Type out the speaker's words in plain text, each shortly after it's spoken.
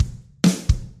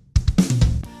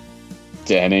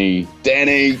Danny,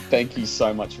 thank you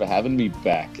so much for having me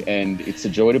back. And it's a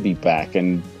joy to be back.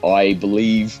 And I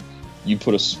believe you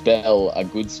put a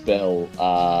good spell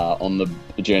on the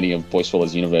journey of Boy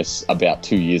Swallows Universe about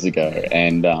 2 years ago.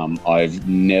 And I've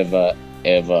never,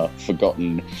 ever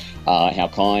forgotten how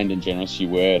kind and generous you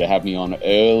were to have me on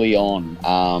early on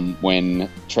when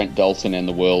Trent Dalton and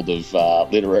the world of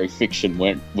literary fiction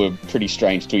were pretty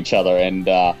strange to each other. And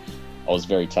I was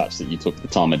very touched that you took the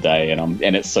time of day,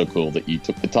 and it's so cool that you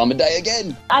took the time of day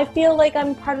again. I feel like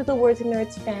I'm part of the Words and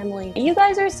Nerds family. You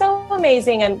guys are so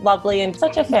amazing and lovely, and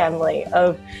such a family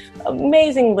of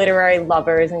amazing literary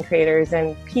lovers and creators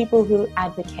and people who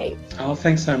advocate. Oh,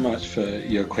 thanks so much for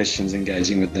your questions,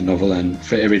 engaging with the novel, and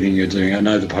for everything you're doing. I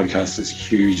know the podcast is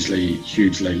hugely,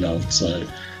 hugely loved, so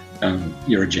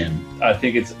you're a gem. I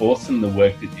think it's awesome the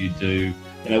work that you do.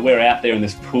 You know, we're out there in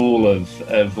this pool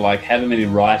of like however many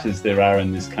writers there are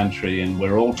in this country, and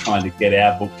we're all trying to get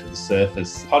our book to the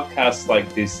surface. Podcasts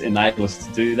like this enable us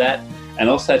to do that, and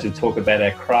also to talk about our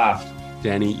craft.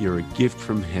 Danny, you're a gift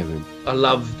from heaven. I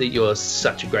love that you're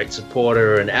such a great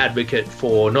supporter and advocate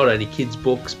for not only kids'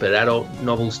 books, but adult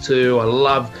novels too. I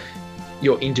love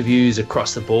your interviews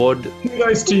across the board.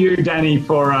 Kudos to you, Danny,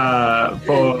 for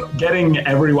getting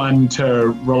everyone to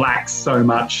relax so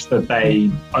much that they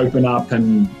open up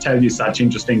and tell you such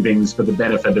interesting things for the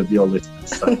benefit of your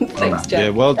listeners. So, Thanks, Jack. Yeah,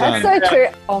 well done. That's so true.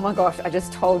 Oh my gosh, I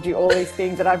just told you all these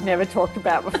things that I've never talked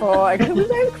about before. I could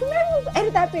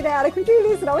edit that bit out. I could do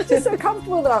this, and I was just so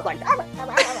comfortable that I was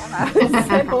like,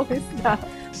 said all this stuff.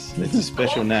 It's a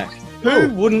special knack. Who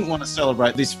wouldn't want to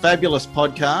celebrate this fabulous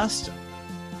podcast?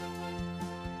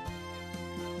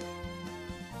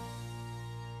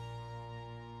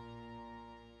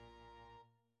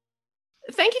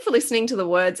 Thank you for listening to the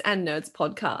Words and Nerds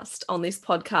podcast. On this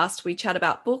podcast, we chat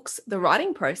about books, the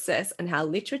writing process, and how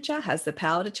literature has the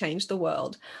power to change the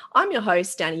world. I'm your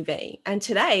host, Danny V, and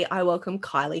today I welcome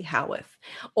Kylie Howarth,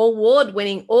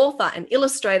 award-winning author and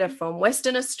illustrator from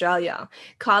Western Australia.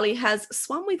 Kylie has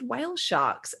swum with whale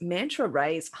sharks, manta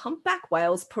rays, humpback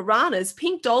whales, piranhas,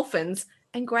 pink dolphins,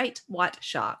 and great white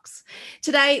sharks.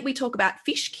 Today, we talk about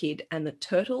Fish Kid and the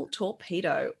Turtle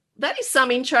Torpedo. That is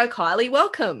some intro, Kylie.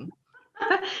 Welcome.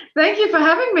 Thank you for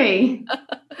having me.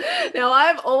 Now,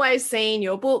 I've always seen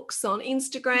your books on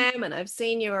Instagram, and I've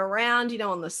seen you around,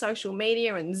 on the social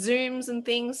media and Zooms and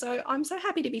things. So I'm so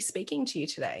happy to be speaking to you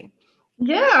today.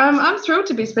 Yeah, I'm thrilled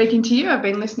to be speaking to you. I've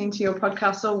been listening to your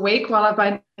podcast all week while I've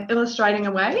been illustrating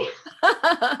away.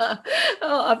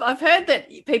 I've heard that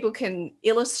people can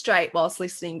illustrate whilst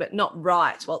listening, but not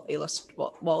write while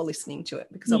listening to it,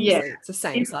 because obviously it's the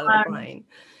same side of the brain.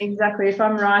 Exactly. If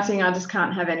I'm writing, I just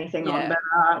can't have anything on.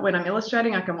 But when I'm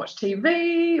illustrating, I can watch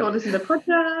TV or listen to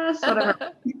podcasts,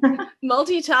 whatever.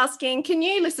 Multitasking. Can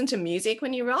you listen to music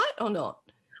when you write or not?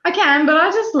 I can, but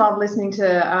I just love listening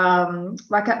to,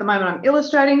 like at the moment I'm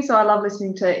illustrating, so I love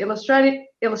listening to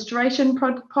illustration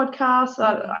podcasts.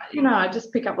 I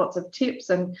just pick up lots of tips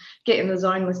and get in the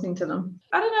zone listening to them.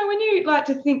 I don't know, when you like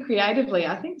to think creatively,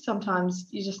 I think sometimes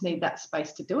you just need that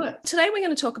space to do it. Today we're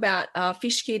going to talk about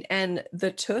Fish Kid and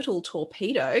the Turtle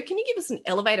Torpedo. Can you give us an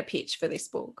elevator pitch for this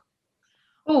book?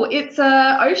 Oh, it's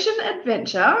an ocean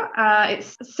adventure.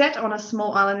 It's set on a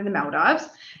small island in the Maldives.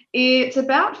 It's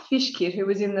about Fish Kid, who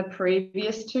was in the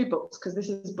previous two books, because this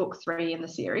is book 3 in the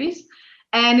series.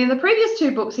 And in the previous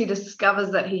 2 books, he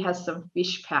discovers that he has some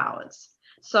fish powers.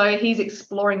 So he's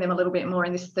exploring them a little bit more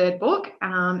in this 3rd book.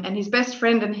 And his best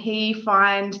friend and he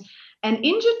find an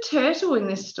injured turtle in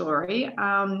this story.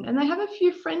 And they have a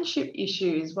few friendship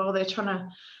issues while they're trying to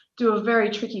do a very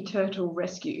tricky turtle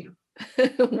rescue.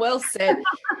 Well said.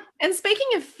 And speaking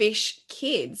of fish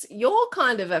kids, you're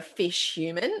kind of a fish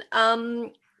human.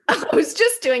 I was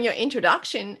just doing your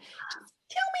introduction.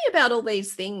 Tell me about all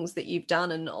these things that you've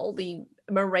done and all the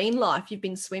marine life you've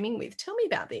been swimming with. Tell me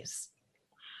about this.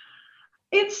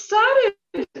 It started,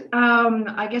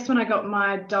 I guess, when I got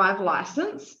my dive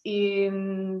license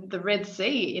in the Red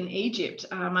Sea in Egypt.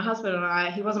 My husband and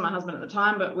I, he wasn't my husband at the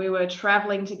time, but we were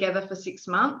traveling together for 6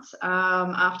 months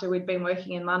after we'd been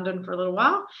working in London for a little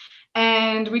while.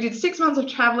 And we did 6 months of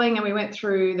traveling, and we went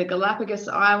through the Galapagos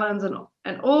Islands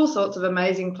and all sorts of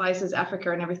amazing places,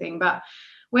 Africa and everything. But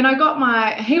when I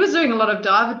got he was doing a lot of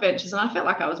dive adventures, and I felt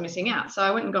like I was missing out. So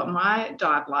I went and got my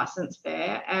dive license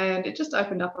there, and it just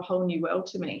opened up a whole new world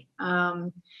to me.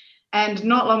 And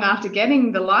not long after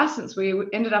getting the license, we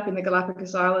ended up in the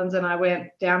Galapagos Islands, and I went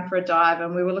down for a dive,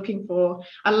 and we were looking for,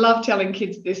 I love telling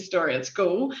kids this story at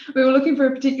school. We were looking for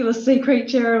a particular sea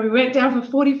creature, and we went down for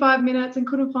 45 minutes and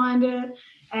couldn't find it.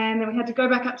 And then we had to go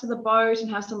back up to the boat and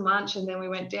have some lunch, and then we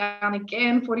went down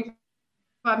again 45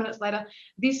 minutes later.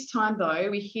 This time, though,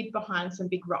 we hid behind some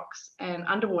big rocks and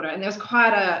underwater, and there was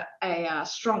quite a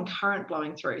strong current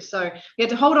blowing through. So we had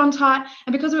to hold on tight.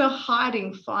 And because we were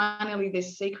hiding, finally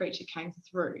this sea creature came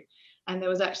through. And there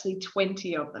was actually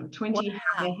 20 of them, 20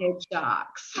 hammerhead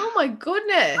sharks. Oh, my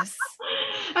goodness.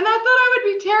 And I thought I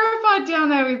would be terrified down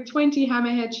there with 20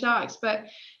 hammerhead sharks. But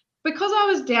because I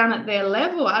was down at their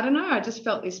level, I don't know, I just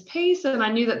felt this peace, and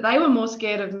I knew that they were more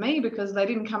scared of me because they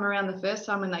didn't come around the first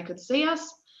time when they could see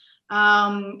us.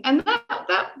 And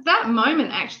that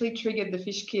moment actually triggered the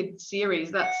Fish Kid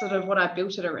series. That's sort of what I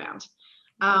built it around.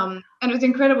 And it was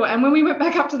incredible. And when we went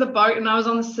back up to the boat and I was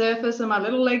on the surface and my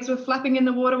little legs were flapping in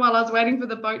the water while I was waiting for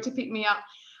the boat to pick me up,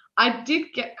 I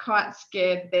did get quite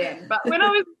scared then. But when I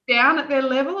was down at their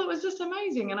level, it was just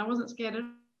amazing, and I wasn't scared at all.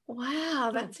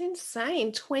 Wow, that's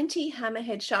insane. 20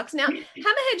 hammerhead sharks. Now,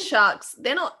 hammerhead sharks,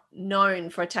 they're not known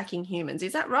for attacking humans.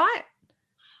 Is that right?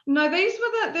 No,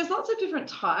 there's lots of different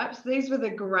types. These were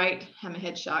the great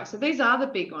hammerhead sharks. So these are the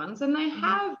big ones, and they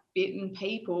have bitten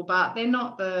people, but they're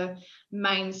not the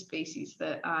main species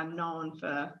that are known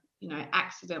for,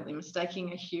 accidentally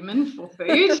mistaking a human for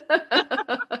food.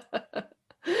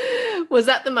 Was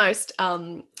that the most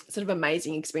sort of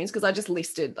amazing experience? Because I just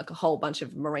listed like a whole bunch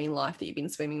of marine life that you've been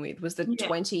swimming with. Was the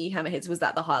 20 hammerheads, was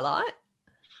that the highlight?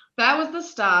 That was the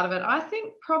start of it. I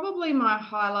think probably my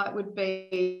highlight would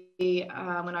be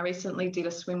when I recently did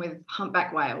a swim with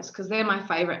humpback whales, because they're my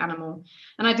favourite animal.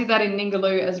 And I did that in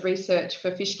Ningaloo as research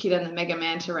for Fish Kid and the Mega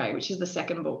Manta Ray, which is the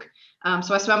second book.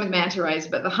 So I swam with manta rays,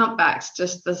 but the humpbacks,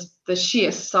 just the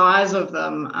sheer size of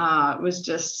them was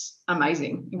just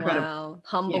amazing, incredible. Wow,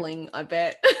 humbling, I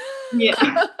bet. Yeah.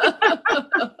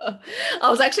 I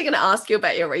was actually going to ask you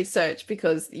about your research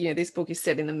because, this book is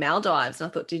set in the Maldives, and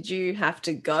I thought, did you have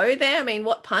to go there? I mean,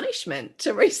 what punishment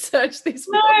to research this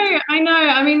book? No, I know.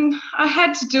 I mean, I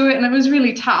had to do it, and it was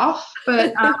really tough,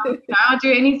 but I'll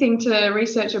do anything to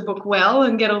research a book well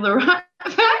and get all the right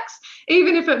facts,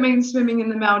 even if it means swimming in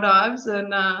the Maldives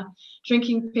and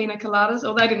drinking pina coladas.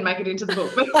 Or they didn't make it into the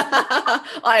book. But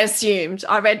I assumed.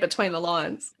 I read between the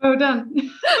lines. Well done.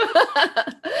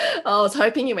 I was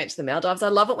hoping you went to the Maldives. I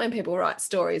love it when people write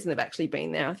stories and they've actually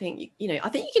been there. I think you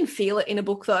can feel it in a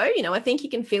book, though. I think you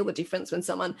can feel the difference when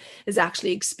someone has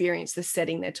actually experienced the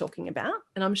setting they're talking about.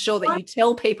 And I'm sure that you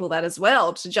tell people that as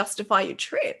well to justify your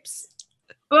trips.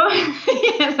 Well,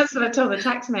 yeah, that's what I tell the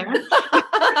tax man.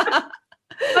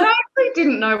 But I actually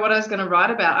didn't know what I was going to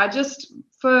write about. I just,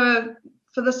 for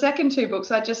the second two books,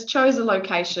 I just chose a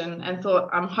location and thought,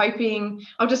 I'm hoping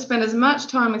I'll just spend as much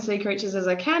time with sea creatures as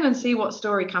I can and see what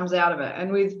story comes out of it.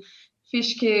 And with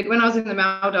Fish Kid, when I was in the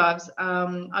Maldives,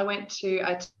 I went to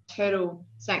a turtle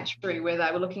sanctuary where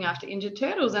they were looking after injured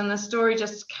turtles, and the story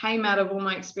just came out of all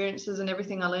my experiences and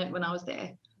everything I learned when I was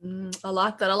there. I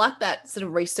like that. I like that sort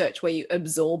of research where you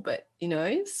absorb it,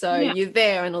 so you're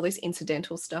there and all this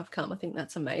incidental stuff come. I think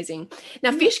that's amazing.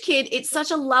 Now, Fish Kid, it's such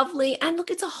a lovely, and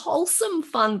look, it's a wholesome,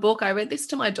 fun book. I read this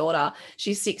to my daughter.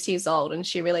 She's 6 years old and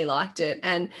she really liked it.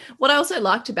 And what I also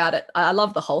liked about it, I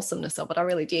love the wholesomeness of it. I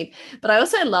really did. But I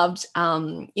also loved,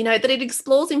 that it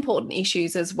explores important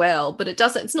issues as well, but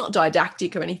it's not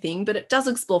didactic or anything, but it does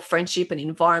explore friendship and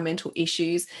environmental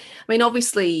issues. I mean,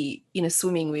 obviously,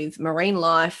 swimming with marine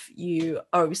life, you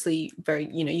are obviously very,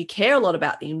 you care a lot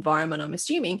about the environment, I'm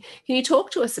assuming. Can you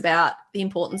talk to us about the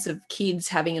importance of kids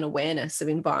having an awareness of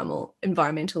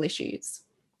environmental issues?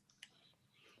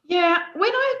 Yeah,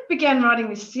 when I began writing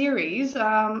this series, it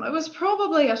was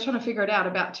probably, I was trying to figure it out,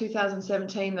 about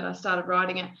 2017 that I started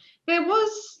writing it. There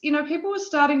was, people were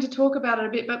starting to talk about it a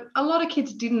bit, but a lot of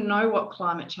kids didn't know what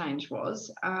climate change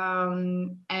was.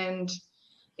 And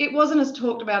it wasn't as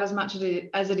talked about as much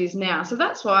as it is now. So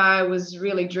that's why I was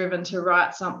really driven to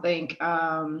write something.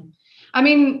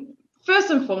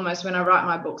 First and foremost, when I write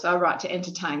my books, I write to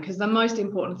entertain, because the most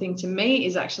important thing to me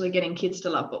is actually getting kids to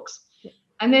love books. Yeah.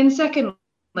 And then secondly,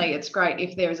 it's great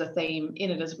if there is a theme in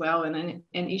it as well, and an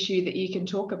issue that you can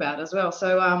talk about as well.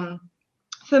 So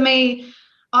for me,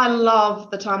 I love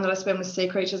the time that I spend with sea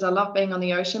creatures. I love being on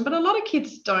the ocean, but a lot of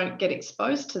kids don't get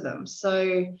exposed to them.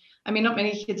 So, not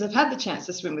many kids have had the chance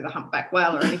to swim with a humpback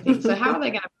whale or anything. So how are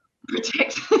they going to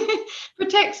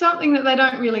protect something that they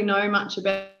don't really know much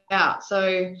about?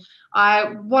 So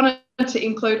I wanted to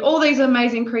include all these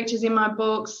amazing creatures in my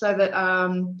books so that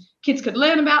kids could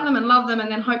learn about them and love them,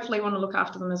 and then hopefully want to look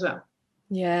after them as well.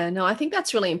 Yeah, no, I think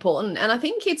that's really important. And I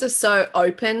think kids are so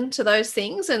open to those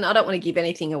things, and I don't want to give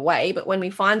anything away, but when we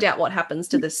find out what happens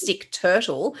to the sick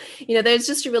turtle, there's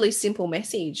just a really simple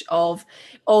message of,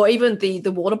 or even the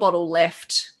water bottle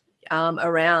left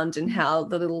around, and how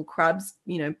the little crabs,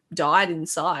 died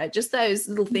inside. Just those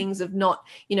little things of not,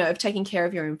 of taking care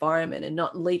of your environment and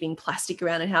not leaving plastic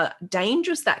around, and how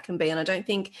dangerous that can be. And I don't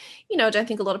think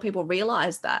a lot of people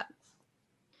realize that.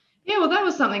 Yeah, well, that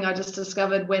was something I just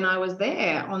discovered when I was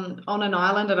there on an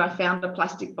island, and I found a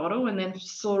plastic bottle and then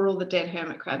saw all the dead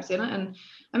hermit crabs in it. And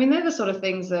I mean, they're the sort of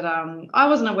things that I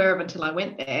wasn't aware of until I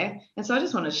went there. And so I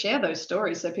just want to share those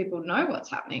stories so people know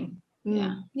what's happening.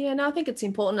 Yeah, no, I think it's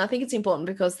important. I think it's important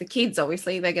because the kids,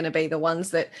 obviously, they're going to be the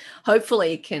ones that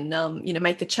hopefully can,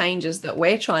 make the changes that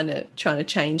we're trying to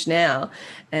change now,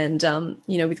 and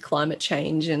with climate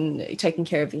change and taking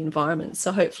care of the environment.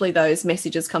 So hopefully those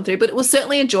messages come through. But it was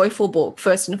certainly a joyful book,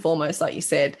 first and foremost, like you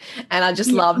said, and I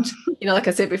just loved, like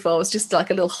I said before, it was just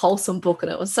like a little wholesome book,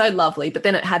 and it was so lovely. But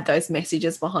then it had those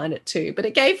messages behind it too. But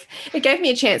it gave me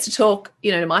a chance to talk,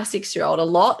 to my 6-year-old a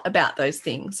lot about those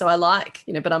things. So I like,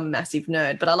 but I'm a massive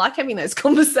nerd, but I like having those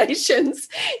conversations,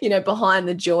 behind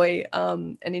the joy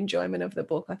and enjoyment of the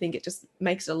book. I think it just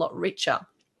makes it a lot richer.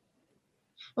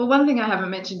 Well, one thing I haven't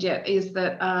mentioned yet is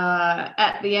that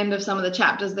at the end of some of the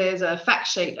chapters, there's a fact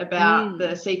sheet about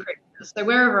the sea creatures. So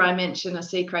wherever I mention a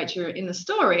sea creature in the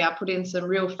story, I put in some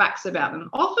real facts about them.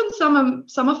 Often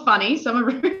some are funny, some are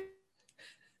rude,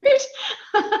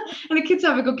 and the kids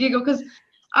have a good giggle, because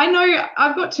I know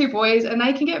I've got 2 boys and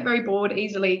they can get very bored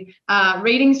easily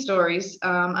reading stories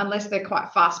unless they're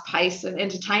quite fast-paced and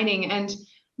entertaining. And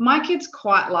my kids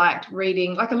quite liked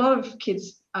reading, like a lot of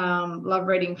kids love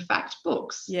reading fact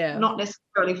books, not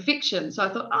necessarily fiction. So I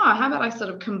thought, how about I sort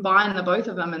of combine the both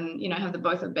of them and, have the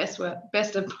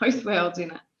best of both worlds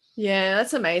in it. Yeah,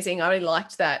 that's amazing. I really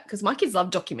liked that, because my kids love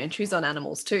documentaries on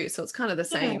animals too. So it's kind of the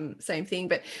same thing.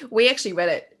 But we actually read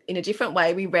it in a different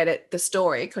way. We read it the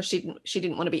story, because she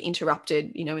didn't want to be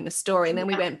interrupted, in the story. And then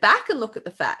we went back and looked at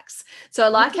the facts. So I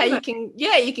like how you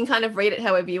can kind of read it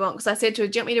however you want. Because I said to her,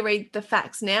 do you want me to read the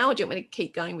facts now, or do you want me to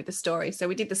keep going with the story? So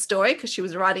we did the story because she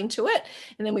was right into it.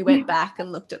 And then we went back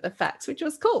and looked at the facts, which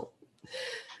was cool.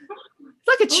 It's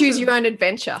like a choose your own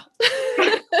adventure.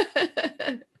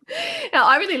 Now,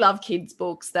 I really love kids'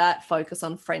 books that focus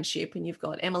on friendship, and you've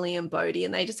got Emily and Bodhi,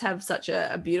 and they just have such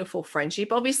a beautiful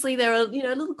friendship. Obviously, there are,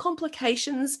 little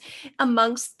complications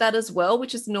amongst that as well,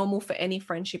 which is normal for any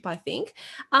friendship, I think.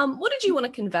 What did you want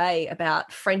to convey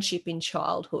about friendship in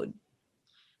childhood?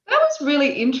 That was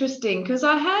really interesting, because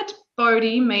I had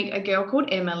Bodhi meet a girl called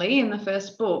Emily in the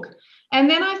first book. And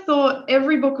then I thought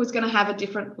every book was going to have a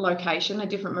different location, a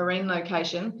different marine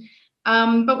location.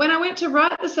 But when I went to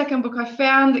write the second book, I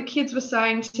found that kids were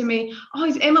saying to me,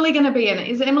 is Emily going to be in it?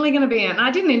 Is Emily going to be in it? And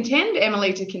I didn't intend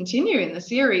Emily to continue in the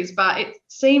series, but it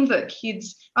seemed that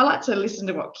kids, I like to listen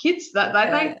to what kids,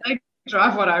 they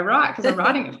drive what I write, because I'm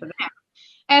writing it for them.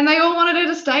 And they all wanted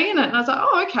her to stay in it. And I was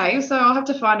like, okay, so I'll have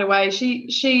to find a way.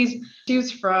 She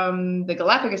was from the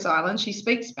Galapagos Islands. She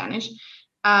speaks Spanish.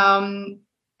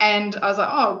 And I was like,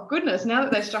 oh, goodness, now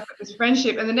that they've struck up this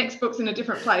friendship and the next book's in a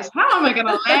different place, how am I going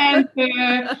to land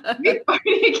her with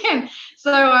Bodhi again?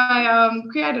 So I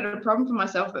created a problem for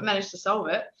myself, but managed to solve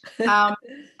it.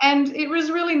 And it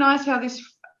was really nice how this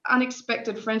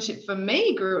unexpected friendship for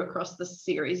me grew across the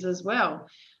series as well.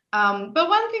 But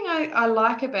one thing I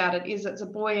like about it is it's a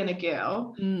boy and a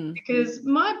girl, because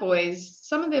my boys,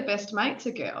 some of their best mates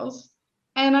are girls.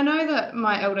 And I know that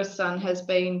my eldest son has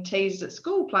been teased at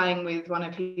school playing with one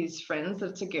of his friends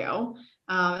that's a girl.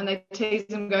 And they teased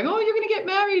him going, you're going to get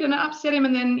married, and it upset him.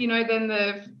 And then, then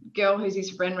the girl who's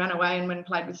his friend ran away and went and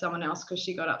played with someone else because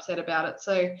she got upset about it.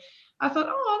 So I thought,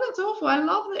 that's awful. I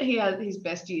love that he had his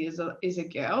bestie is a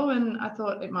girl. And I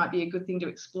thought it might be a good thing to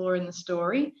explore in the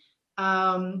story.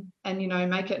 And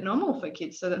make it normal for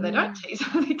kids so that they don't tease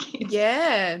other kids.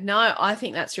 Yeah, no, I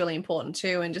think that's really important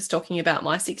too. And just talking about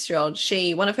my 6-year-old,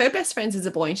 one of her best friends is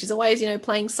a boy, and she's always,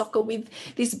 playing soccer with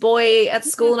this boy at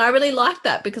school. And I really like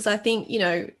that, because I think,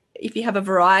 if you have a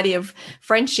variety of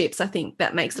friendships, I think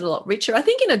that makes it a lot richer. I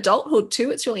think in adulthood too,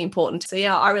 it's really important. So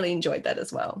yeah, I really enjoyed that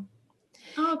as well.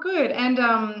 Oh, good.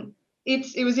 And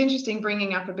it was interesting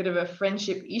bringing up a bit of a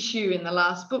friendship issue in the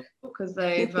last book, because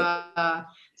they've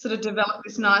sort of developed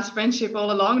this nice friendship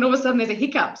all along, and all of a sudden there's a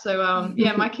hiccup. So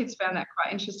my kids found that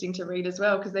quite interesting to read as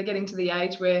well, because they're getting to the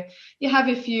age where you have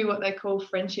a few what they call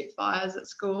friendship fires at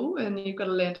school, and you've got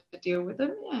to learn to deal with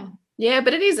them. Yeah,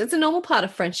 but it's a normal part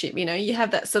of friendship. You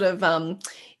have that sort of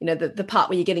the part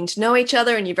where you're getting to know each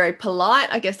other and you're very polite.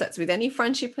 I guess that's with any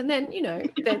friendship. And then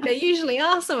there usually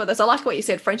are some of those. I like what you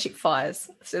said, friendship fires,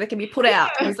 so they can be put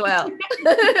out as well.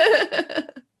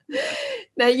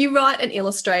 Now, you write and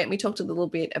illustrate, and we talked a little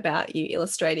bit about you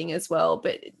illustrating as well.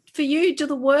 But for you, do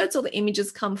the words or the images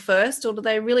come first, or do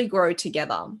they really grow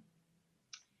together?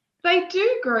 They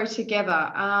do grow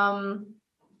together.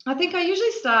 I think I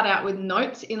usually start out with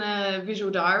notes in a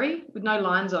visual diary with no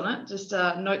lines on it, just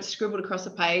notes scribbled across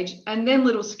a page, and then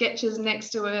little sketches next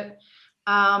to it.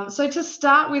 So to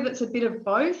start with, it's a bit of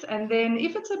both. And then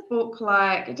if it's a book,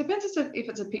 like, it depends if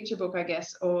it's a picture book, I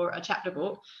guess, or a chapter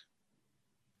book.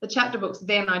 The chapter books,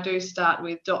 then I do start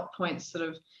with dot points, sort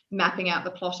of mapping out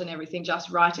the plot and everything, just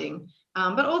writing.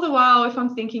 But all the while, if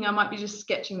I'm thinking, I might be just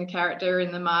sketching the character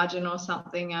in the margin or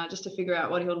something, just to figure out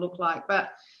what he'll look like. But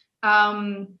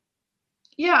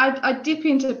yeah, I dip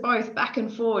into both, back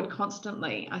and forward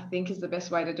constantly, I think is the best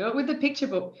way to do it. With the picture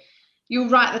book, you'll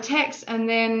write the text and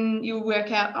then you'll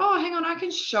work out, oh, hang on, I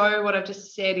can show what I've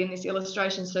just said in this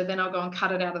illustration. So then I'll go and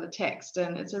cut it out of the text.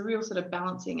 And it's a real sort of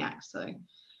balancing act. So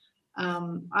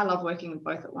I love working with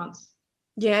both at once.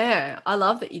 Yeah, I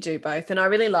love that you do both. And I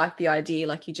really like the idea,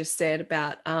 like you just said,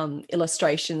 about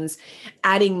illustrations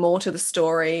adding more to the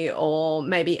story, or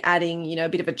maybe adding, you know, a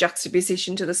bit of a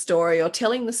juxtaposition to the story, or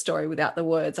telling the story without the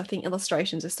words. I think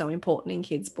illustrations are so important in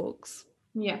kids' books.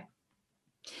 Yeah.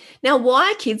 Now,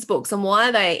 why kids' books, and why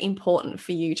are they important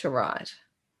for you to write?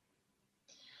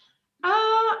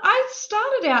 I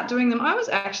started out doing them. I was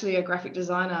actually a graphic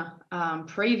designer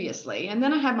previously, and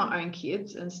then I had my own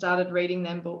kids and started reading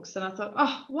them books. And I thought,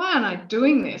 oh, why aren't I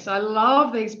doing this? I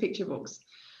love these picture books.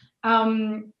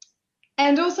 And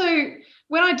also,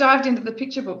 when I dived into the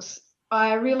picture books,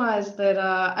 I realized that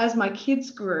as my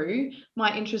kids grew,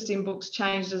 my interest in books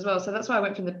changed as well. So that's why I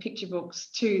went from the picture books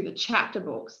to the chapter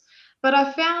books. But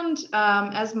I found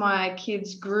as my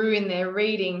kids grew in their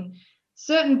reading,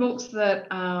 certain books that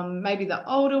maybe the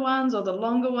older ones or the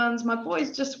longer ones, my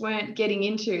boys just weren't getting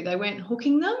into. They weren't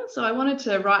hooking them. So I wanted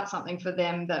to write something for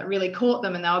them that really caught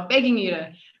them, and they were begging you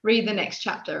to read the next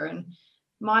chapter. And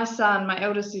my son, my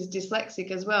eldest, is dyslexic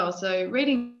as well. So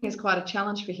reading is quite a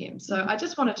challenge for him. So I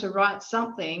just wanted to write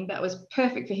something that was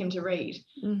perfect for him to read.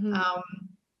 Mm-hmm.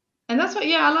 And that's what,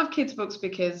 I love kids' books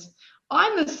because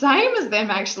I'm the same as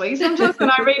them, actually. Sometimes when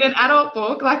I read an adult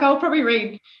book, like I'll probably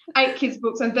read 8 kids'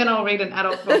 books and then I'll read an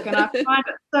adult book, and I find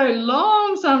it so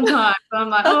long sometimes. I'm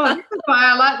like, oh, this is why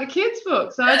I like the kids'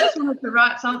 book. So I just wanted to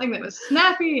write something that was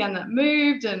snappy and that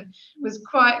moved and was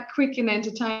quite quick and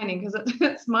entertaining, because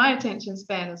it's my attention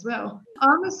span as well.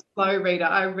 I'm a slow reader.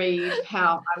 I read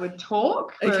how I would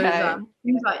talk, whereas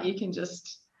things like you can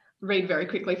just read very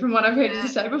quickly, from what I've heard you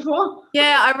say before.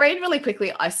 Yeah, I read really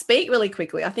quickly. I speak really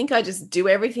quickly. I think I just do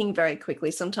everything very quickly.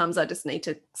 Sometimes I just need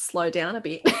to slow down a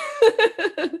bit.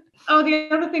 Oh, the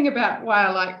other thing about why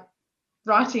I like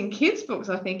writing kids' books,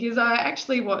 I think, is I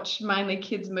actually watch mainly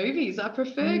kids' movies. I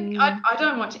prefer, I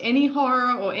don't watch any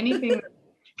horror or anything that's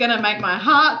going to make my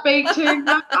heart beat too.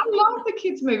 I love the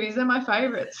kids' movies. They're my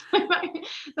favourites.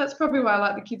 That's probably why I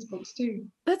like the kids' books too.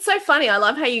 That's so funny. I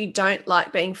love how you don't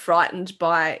like being frightened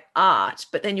by art,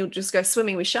 but then you'll just go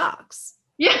swimming with sharks.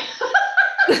 Yeah.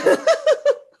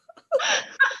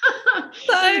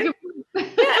 So,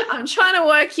 yeah, I'm trying to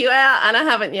work you out, and I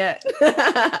haven't yet.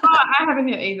 I haven't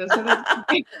yet either. So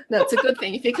that's a good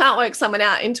thing. If you can't work someone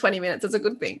out in 20 minutes, it's a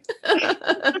good thing.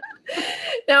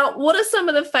 Now, what are some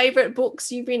of the favourite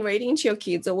books you've been reading to your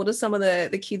kids, or what are some of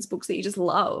the kids' books that you just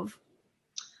love?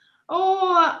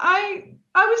 Oh, I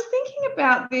was thinking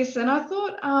about this, and I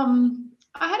thought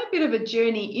I had a bit of a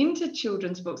journey into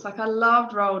children's books. Like, I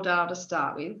loved Roald Dahl to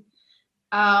start with.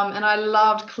 And I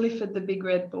loved Clifford the Big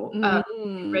Red Book.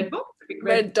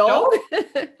 Red Dog.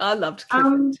 I loved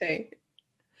Clifford too.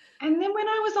 And then when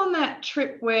I was on that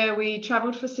trip where we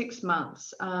travelled for 6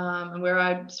 months, and where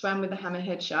I swam with the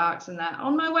hammerhead sharks and that,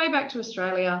 on my way back to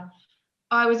Australia,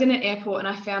 I was in an airport and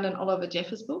I found an Oliver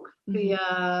Jeffers book, the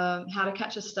How to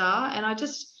Catch a Star. And I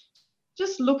just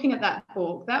looking at that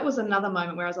book, that was another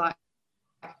moment where I was like,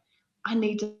 I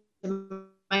need to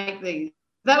make these.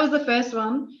 That was the first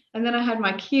one. And then I had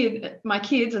my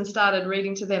kids and started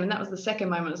reading to them. And that was the second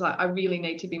moment. It was like, I really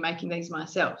need to be making these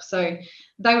myself. So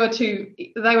they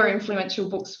were influential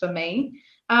books for me.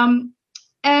 And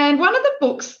one of the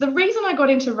books, the reason I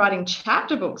got into writing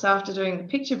chapter books after doing the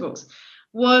picture books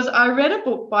was I read a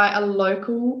book by a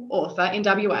local author in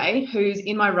WA who's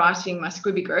in my writing, my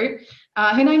Squibby group.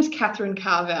 Her name's Catherine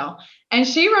Carvel. And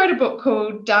she wrote a book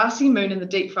called Darcy Moon and the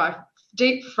Deep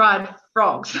Fried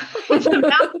Frogs.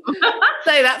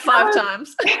 Say that 5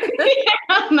 times.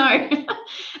 Yeah, no.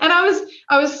 And I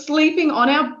was sleeping on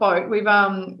our boat. We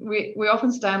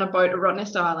often stay on a boat at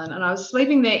Rottnest Island, and I was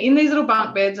sleeping there in these little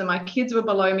bunk beds, and my kids were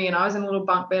below me and I was in a little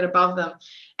bunk bed above them.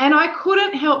 And I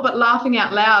couldn't help but laughing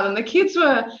out loud, and the kids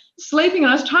were sleeping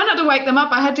and I was trying not to wake them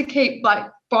up. I had to keep like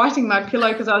biting my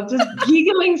pillow because I was just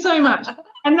giggling so much.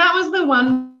 And that was the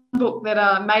one book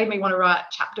that made me want to write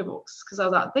chapter books, because I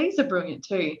was like, these are brilliant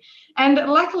too. And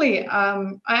luckily,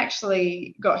 I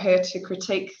actually got her to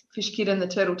critique Fish Kid and the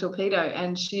Turtle Torpedo,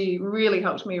 and she really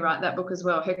helped me write that book as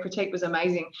well. Her critique was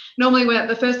amazing. Normally, when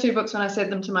the first 2 books, when I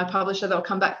send them to my publisher, they'll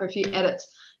come back for a few edits.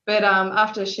 But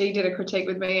after she did a critique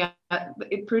with me,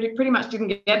 it pretty much didn't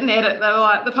get an edit. They were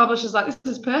like, the publisher's like,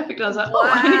 this is perfect. I was like, wow.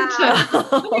 I need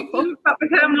to look up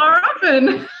with her more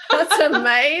often. That's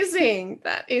amazing.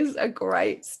 That is a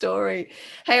great story.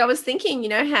 Hey, I was thinking, you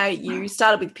know, how you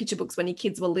started with picture books when your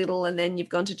kids were little and then you've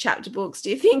gone to chapter books.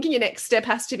 Do you think your next step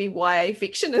has to be YA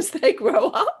fiction as they grow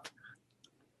up?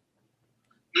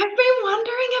 I've been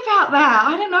wondering about that.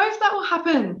 I don't know if that will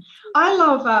happen. I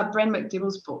love Bren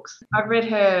McDibble's books. I've read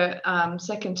her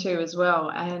second 2 as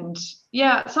well. And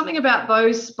yeah, something about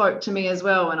those spoke to me as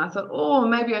well. And I thought, oh,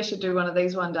 maybe I should do one of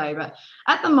these one day. But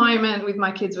at the moment with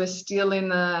my kids, we're still in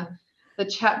the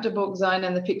chapter book zone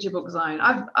and the picture book zone.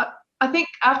 I think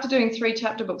after doing 3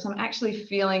 chapter books, I'm actually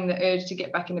feeling the urge to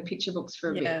get back into picture books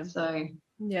for a bit. So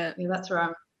yeah, that's where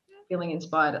I'm feeling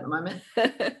inspired at the moment.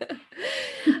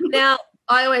 Now,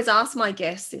 I always ask my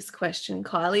guests this question,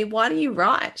 Kylie. Why do you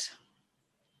write?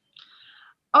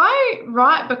 I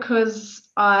write because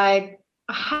I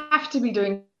have to be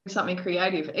doing something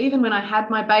creative. Even when I had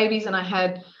my babies and I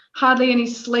had hardly any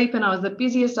sleep and I was the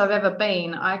busiest I've ever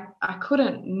been, I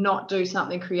couldn't not do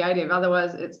something creative.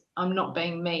 Otherwise, I'm not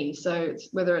being me. So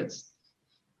whether it's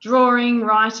drawing,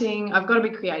 writing, I've got to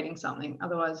be creating something.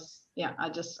 Otherwise, yeah, I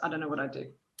don't know what I do.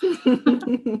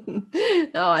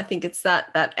 No, I think it's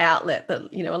that outlet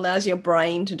that, you know, allows your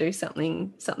brain to do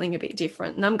something a bit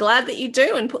different. And I'm glad that you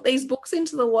do and put these books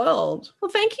into the world. Well,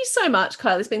 thank you so much,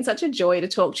 Kylie. It's been such a joy to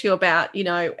talk to you about, you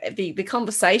know, the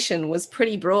conversation was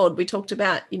pretty broad. We talked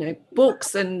about, you know,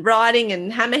 books and writing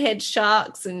and hammerhead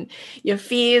sharks and your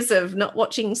fears of not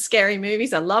watching scary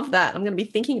movies. I love that. I'm going to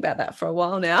be thinking about that for a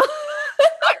while now.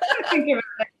 I think about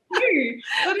that.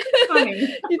 That is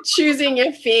funny. You're choosing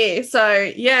your fear.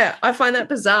 So yeah, I find that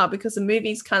bizarre because the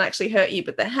movies can't actually hurt you,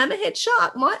 but the hammerhead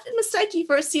shark might mistake you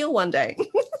for a seal one day.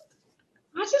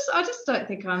 I just don't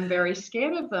think I'm very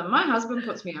scared of them. My husband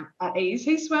puts me at ease.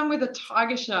 He swam with a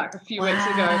tiger shark a few weeks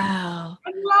ago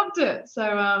and loved it.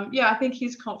 So yeah, I think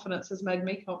his confidence has made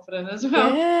me confident as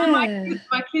well. Yeah. And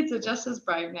my kids are just as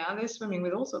brave now. They're swimming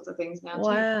with all sorts of things now too.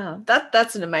 Wow.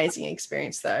 That's an amazing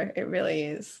experience though. It really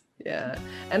is. Yeah.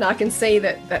 And I can see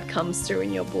that comes through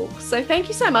in your book. So thank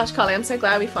you so much, Kylie. I'm so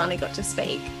glad we finally got to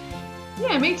speak.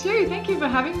 Yeah, me too. Thank you for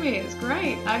having me. It's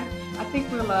great. I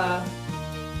think we'll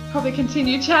probably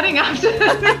continue chatting after.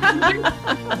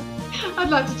 I'd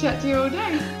like to chat to you all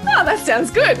day. Oh, that sounds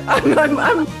good.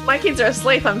 My kids are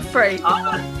asleep. I'm free.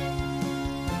 Oh.